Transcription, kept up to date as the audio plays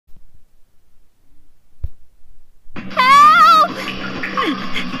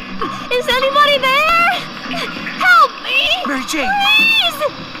Jane! Please!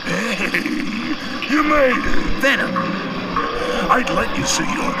 Hey, you made it! Venom! I'd let you see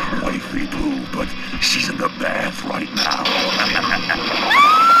your wifey boo, but she's in the bath right now.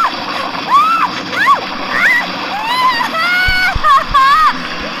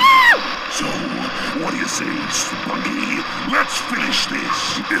 So, what do you say, Spunky? Let's finish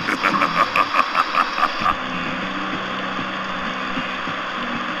this.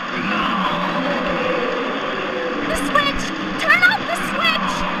 The switch! Turn off the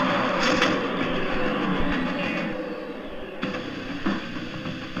switch!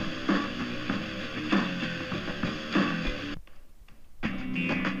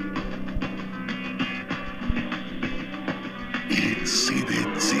 Itsy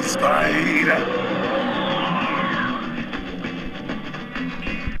bitsy spider.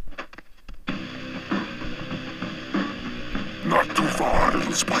 Not too far,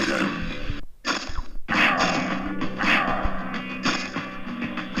 little spider.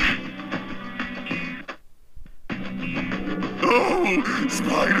 Oh,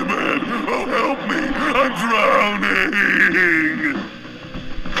 Spider-Man! Oh, help me! I'm drowning!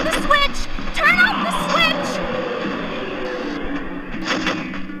 The switch! Turn off the switch!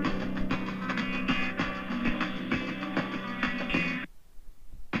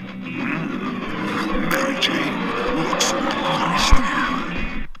 Mary Jane looks a little thirsty.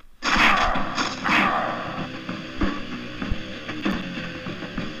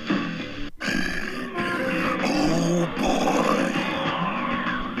 Oh boy!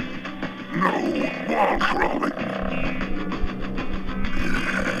 No wall crawling.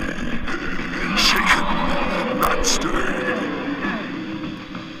 Shaken, not stirred.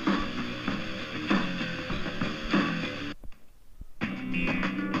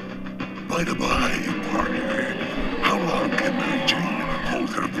 By the by, partner, how long can Mary Jane hold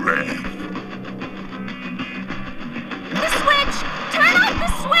her breath? The switch! Turn off the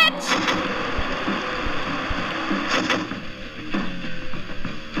switch!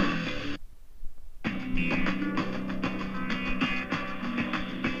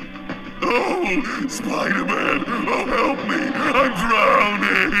 Oh, Spider-Man! Oh, help me! I'm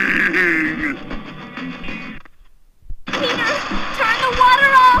drowning! Peter, turn the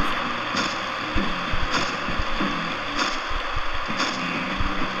water off!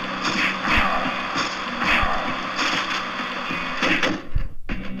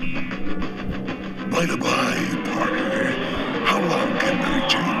 By the by, partner, how long can Mary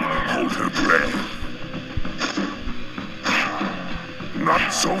Jane hold her breath?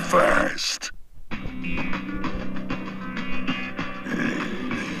 Not so fast.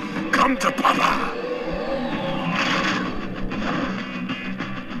 Come to Papa.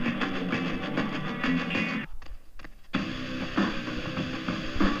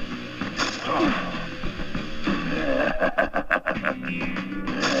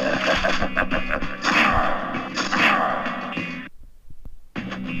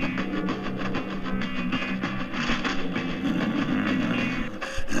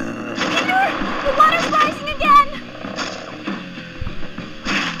 The water's rising again!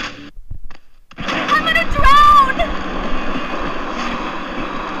 I'm gonna drown!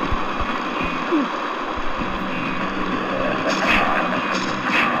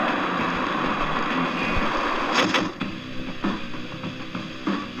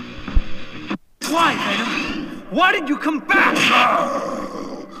 Why, Venom? Why did you come back?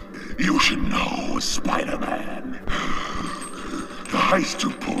 Oh, you should know, Spider-Man. The heist you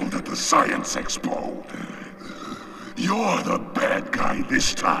pulled at the Science Expo. You're the bad guy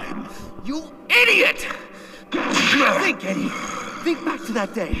this time. You idiot! Think, Eddie. Think back to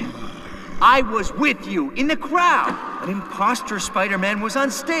that day. I was with you in the crowd. An imposter Spider-Man was on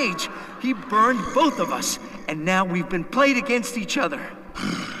stage. He burned both of us, and now we've been played against each other.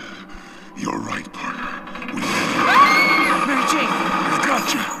 You're right, partner. Mary Jane! We've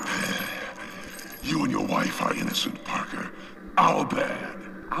got you. You and your wife are innocent, Parker. Our bad.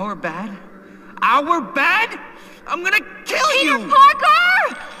 Our bad? Our bad? I'm gonna kill Peter you!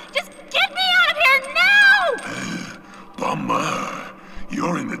 Parker! Just get me out of here now! Bummer.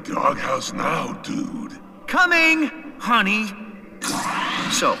 You're in the doghouse now, dude. Coming, honey.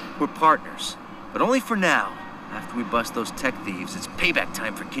 So, we're partners, but only for now. After we bust those tech thieves, it's payback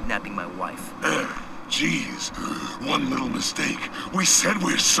time for kidnapping my wife. Jeez, one little mistake. We said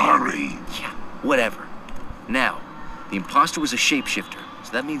we're sorry. Yeah, whatever. Now, the imposter was a shapeshifter,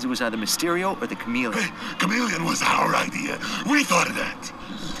 so that means it was either Mysterio or the Chameleon. Hey, Chameleon was our idea. We thought of that.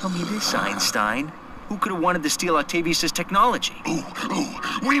 Tell me this, Einstein. Who could have wanted to steal Octavius' technology? Ooh,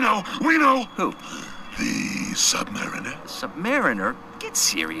 we know. Who? The Submariner. Submariner? Get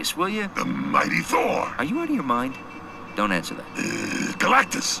serious, will you? The mighty Thor. Are you out of your mind? don't answer that.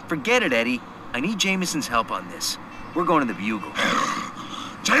 Galactus! Forget it, Eddie. I need Jameson's help on this. We're going to the Bugle.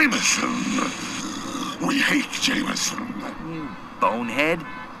 Jameson! We hate Jameson. You bonehead.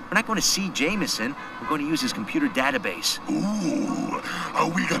 We're not going to see Jameson. We're going to use his computer database. Ooh, are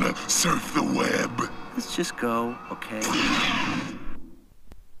we gonna surf the web? Let's just go, okay?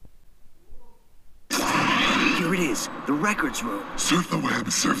 Here it is, the records room. Surf the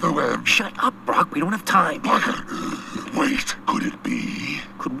web, surf the web. Shut up, Brock. We don't have time. Parker, wait, could it be?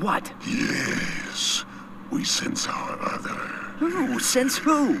 Could what? Yes, we sense our other. Who? Sense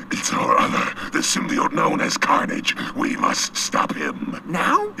who? It's our other, the symbiote known as Carnage. We must stop him.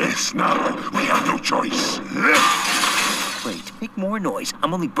 Now? Yes, now. We have no choice. Wait, make more noise.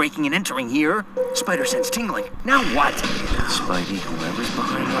 I'm only breaking and entering here. Spider sense tingling. Now what? Spidey, whoever's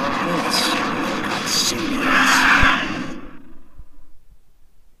behind all this. Got symbiotes.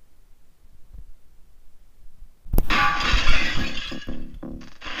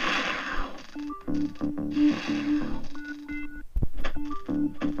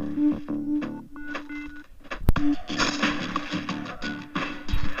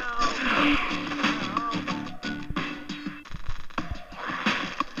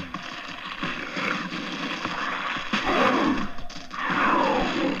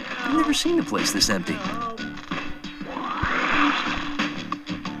 I've never seen a place this empty.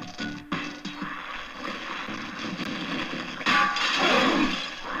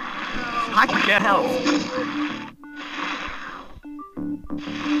 I can't help.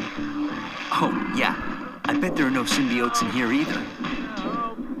 Oh, yeah. I bet there are no symbiotes in here either.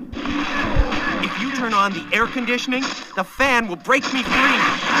 If you turn on the air conditioning, the fan will break me free.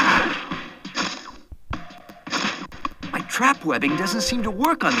 My trap webbing doesn't seem to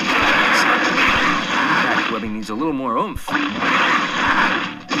work on these guys. Trap webbing needs a little more oomph.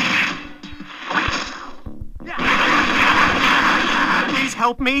 Please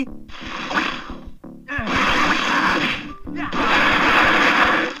help me.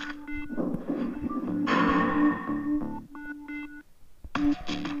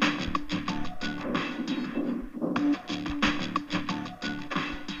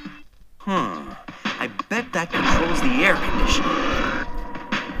 I bet that controls the air conditioning.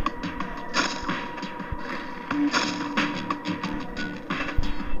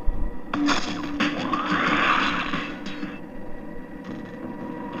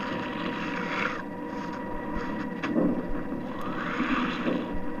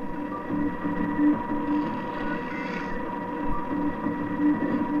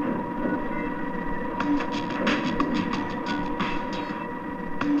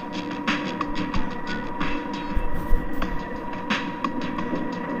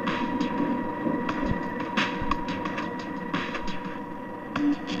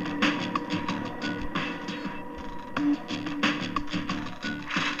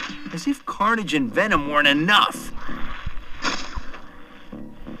 As if Carnage and Venom weren't enough.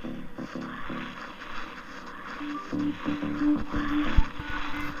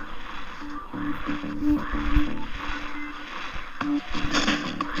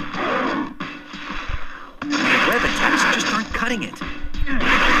 The web attacks just aren't cutting it.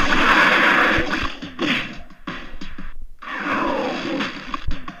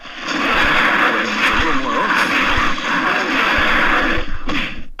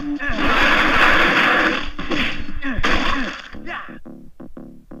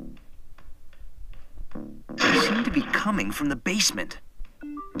 Coming from the basement.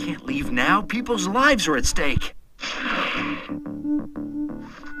 Can't leave now. People's lives are at stake.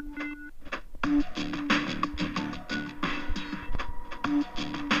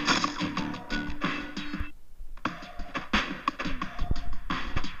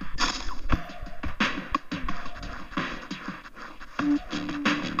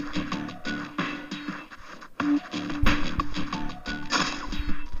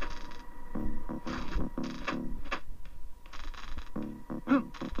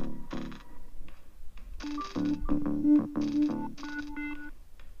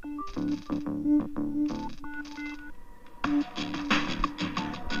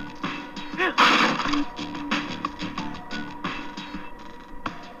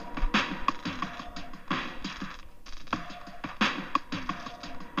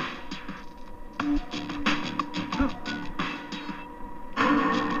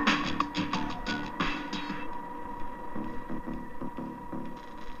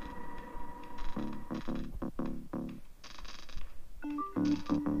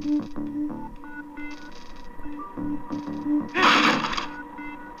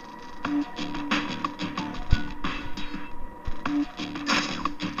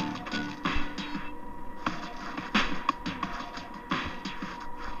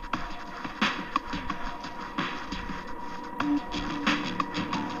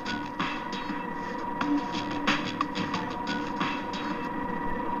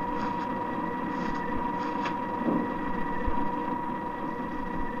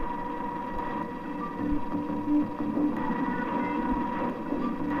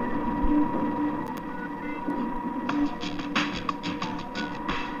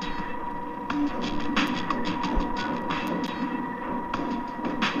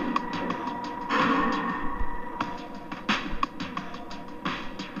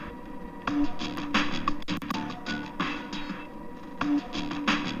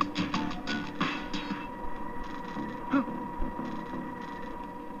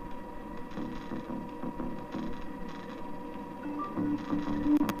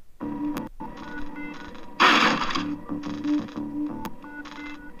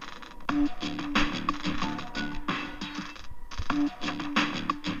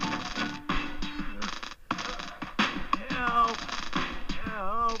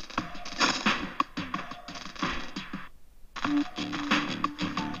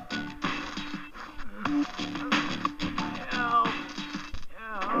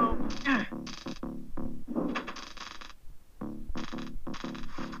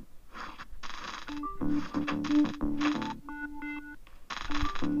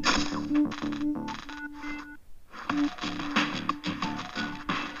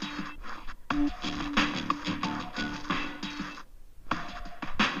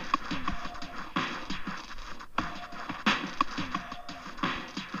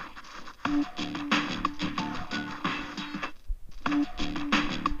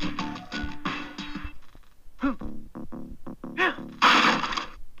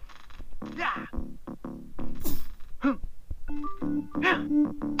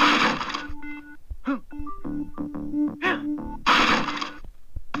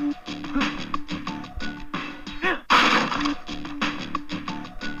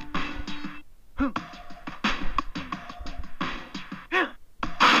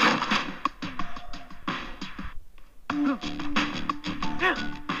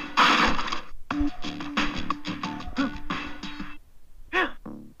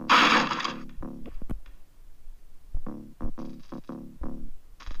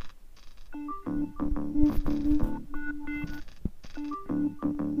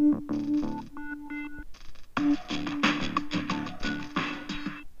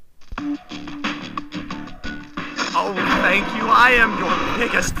 Oh, thank you. I am your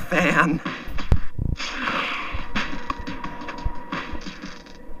biggest fan.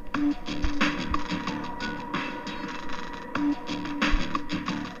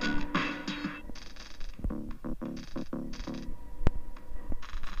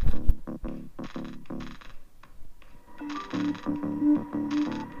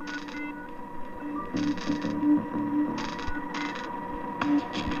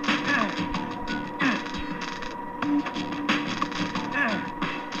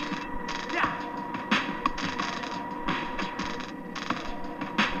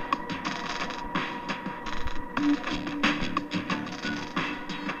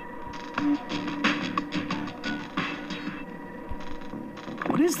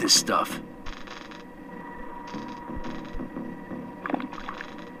 What is this stuff?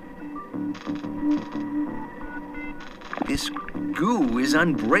 This goo is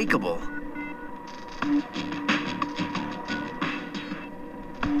unbreakable.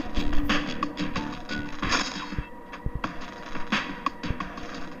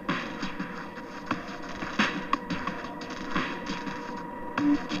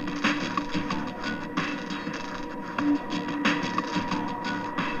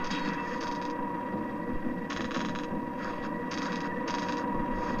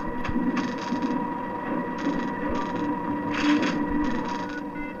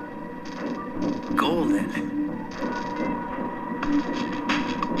 Golden.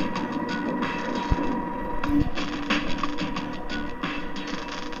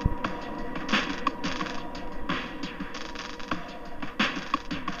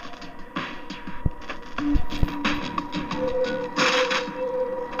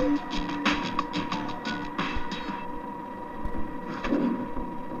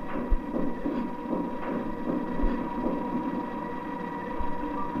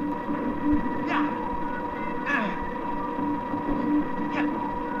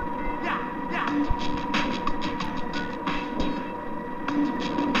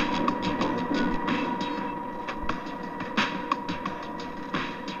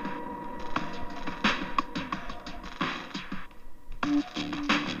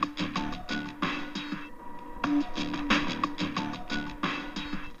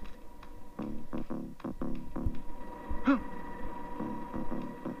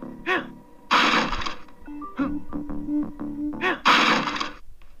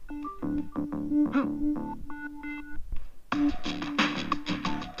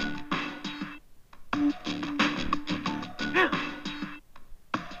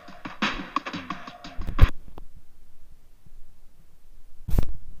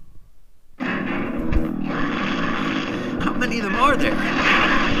 How many of them are there?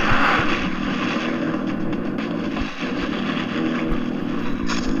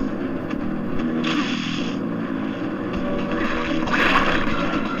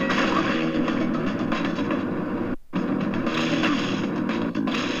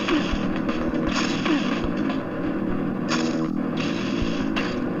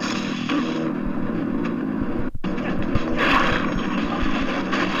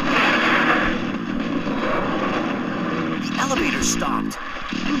 Elevator stopped.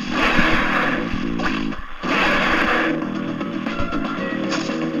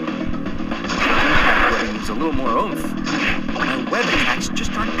 Webbing needs a little more oomph. My web attacks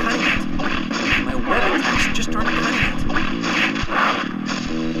just aren't cutting it. My web attacks just aren't cutting it.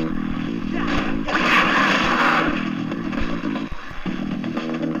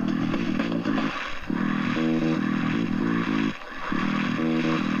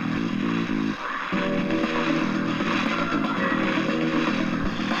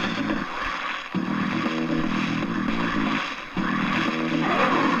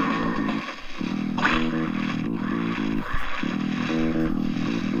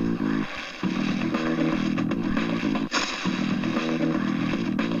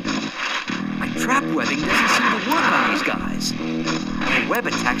 webbing doesn't seem to work on these guys. The web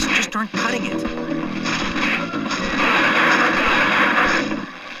attacks just aren't cutting it.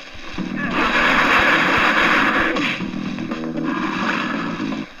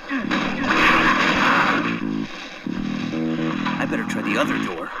 I better try the other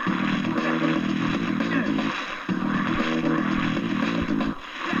door.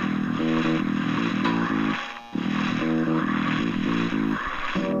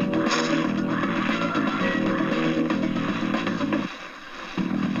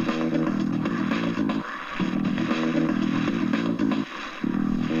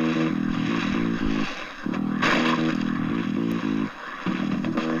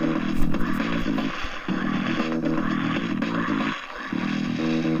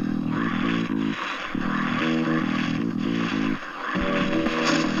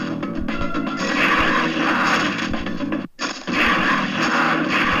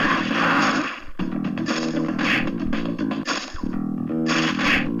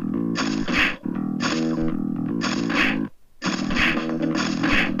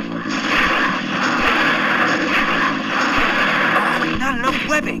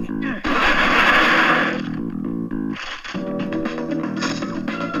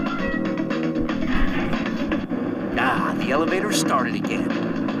 The elevator started again.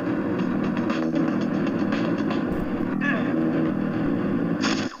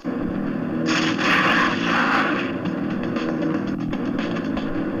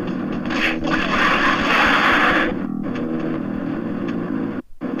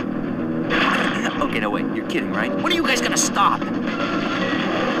 Okay, no wait, you're kidding, right? When are you guys gonna stop?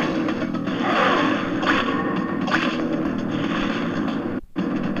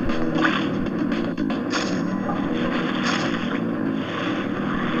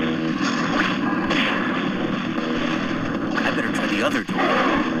 The other door.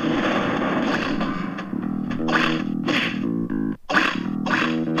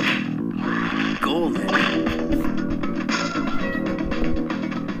 Golden.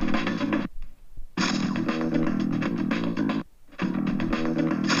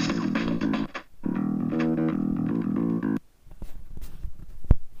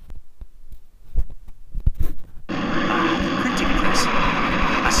 Printing press.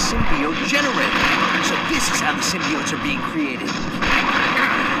 A symbiote generator. So this is how the symbiotes are being created.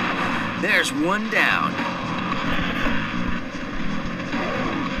 There's one down.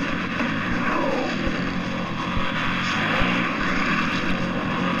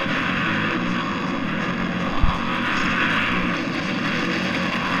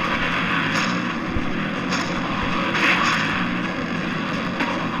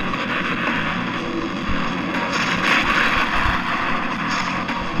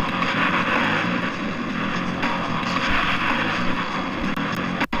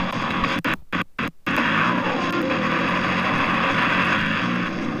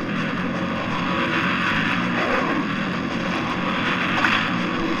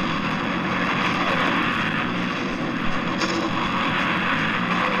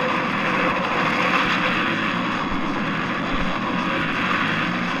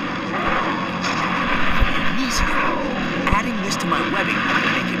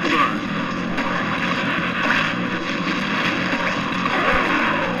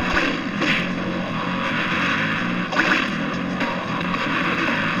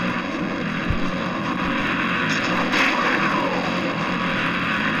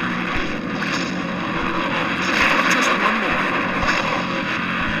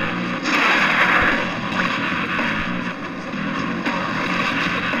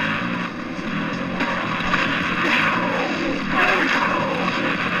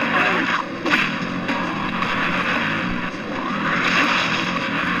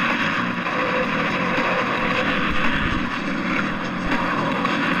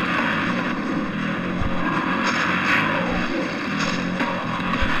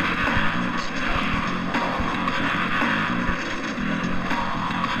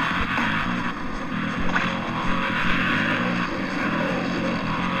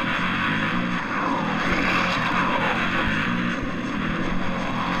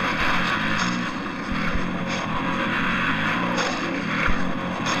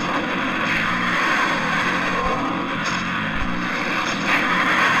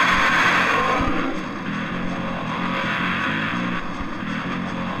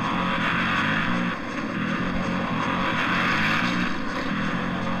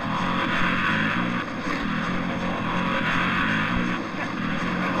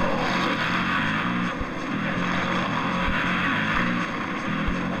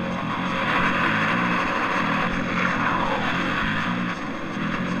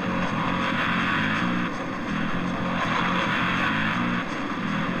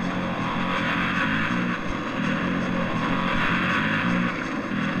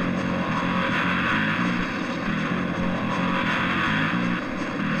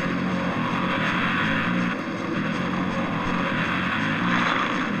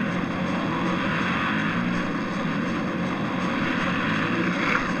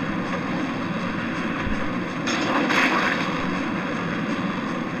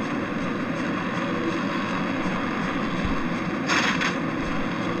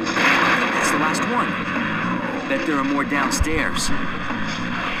 one. Bet there are more downstairs.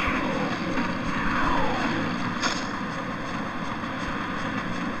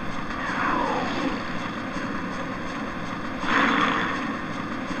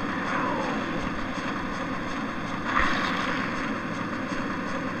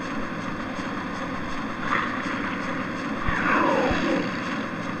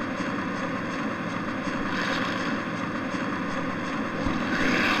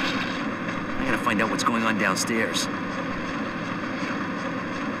 Find out what's going on downstairs.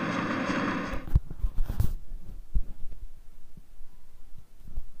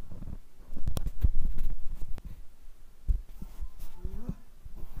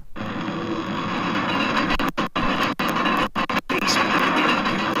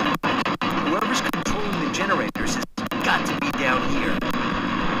 Whoever's controlling the generators has got to be down here.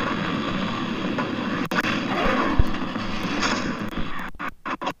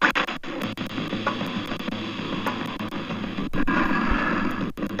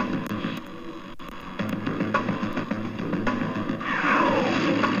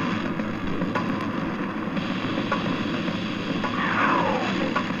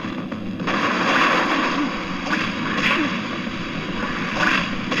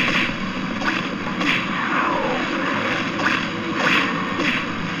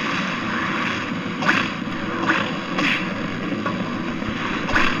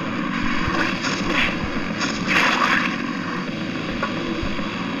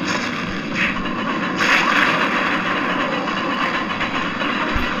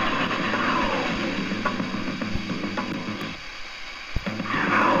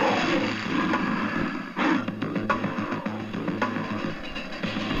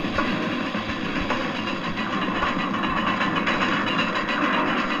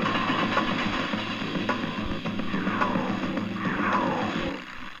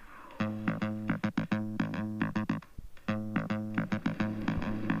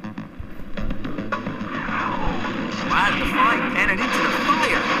 Out of the frying pan and into the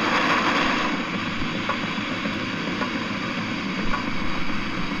fire.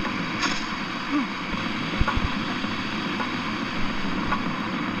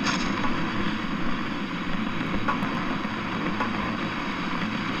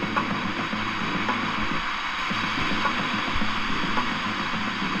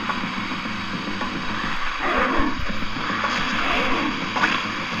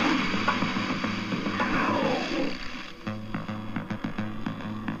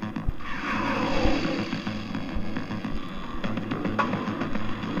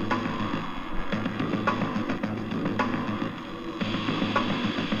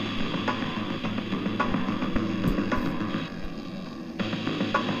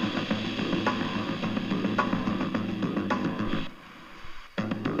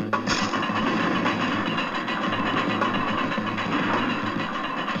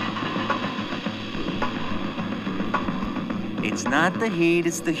 It's not the heat,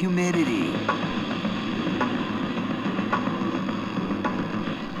 it's the humidity.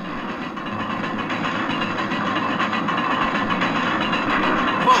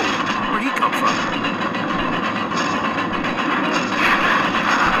 Whoa, where'd he come from?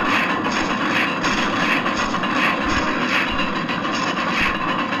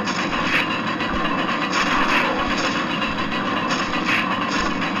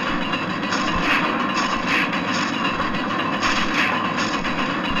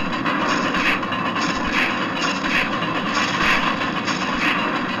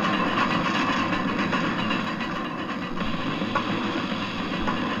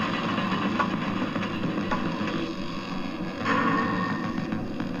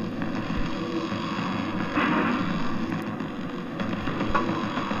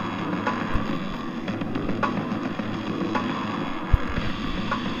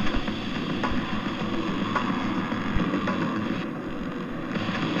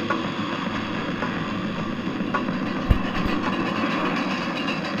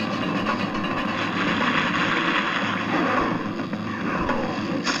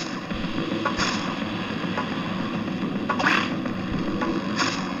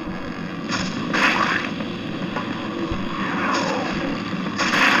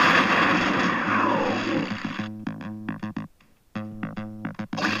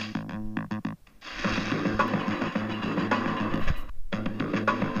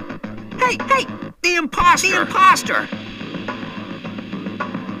 Hey! The imposter! The imposter!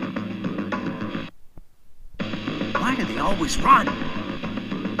 Why do they always run?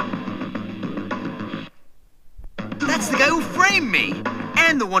 That's the guy who framed me!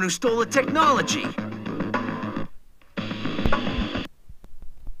 And the one who stole the technology!